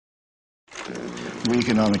We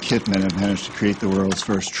economic hitmen have managed to create the world's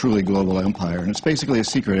first truly global empire, and it's basically a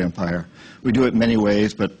secret empire. We do it many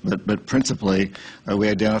ways, but principally we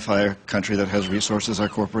identify a country that has resources our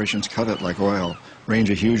corporations covet, like oil,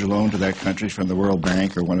 arrange a huge loan to that country from the World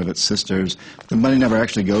Bank or one of its sisters. The money never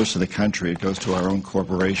actually goes to the country. It goes to our own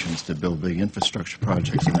corporations to build big infrastructure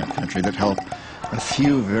projects in that country that help a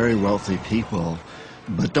few very wealthy people,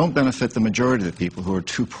 but don't benefit the majority of the people who are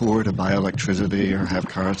too poor to buy electricity or have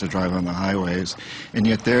cars to drive on the highways, and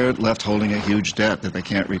yet they're left holding a huge debt that they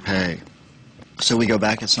can't repay. So we go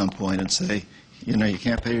back at some point and say, you know, you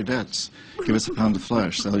can't pay your debts. Give us a pound of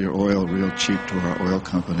flesh. Sell your oil real cheap to our oil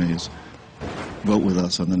companies. Vote with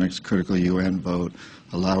us on the next critical UN vote.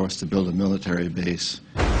 Allow us to build a military base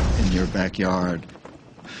in your backyard.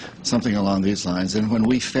 Something along these lines. And when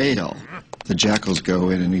we fail, the jackals go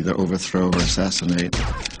in and either overthrow or assassinate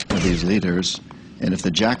these leaders. And if the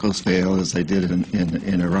jackals fail, as they did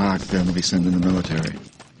in Iraq, then we send in the military.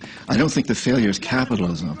 I don't think the failure is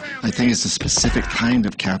capitalism. I think it's a specific kind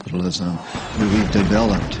of capitalism that we've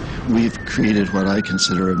developed. We've created what I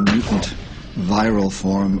consider a mutant, viral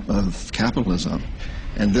form of capitalism.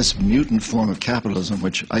 And this mutant form of capitalism,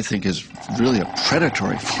 which I think is really a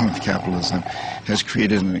predatory form of capitalism, has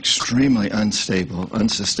created an extremely unstable,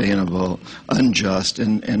 unsustainable, unjust,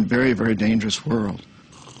 and very, very dangerous world.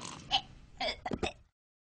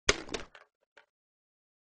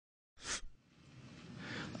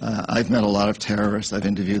 I've met a lot of terrorists. I've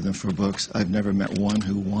interviewed them for books. I've never met one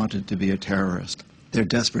who wanted to be a terrorist. They're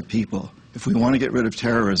desperate people. If we want to get rid of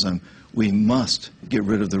terrorism, we must get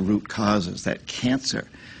rid of the root causes, that cancer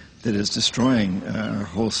that is destroying our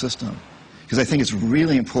whole system. Because I think it's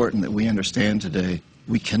really important that we understand today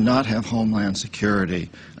we cannot have homeland security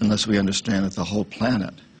unless we understand that the whole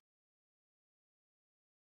planet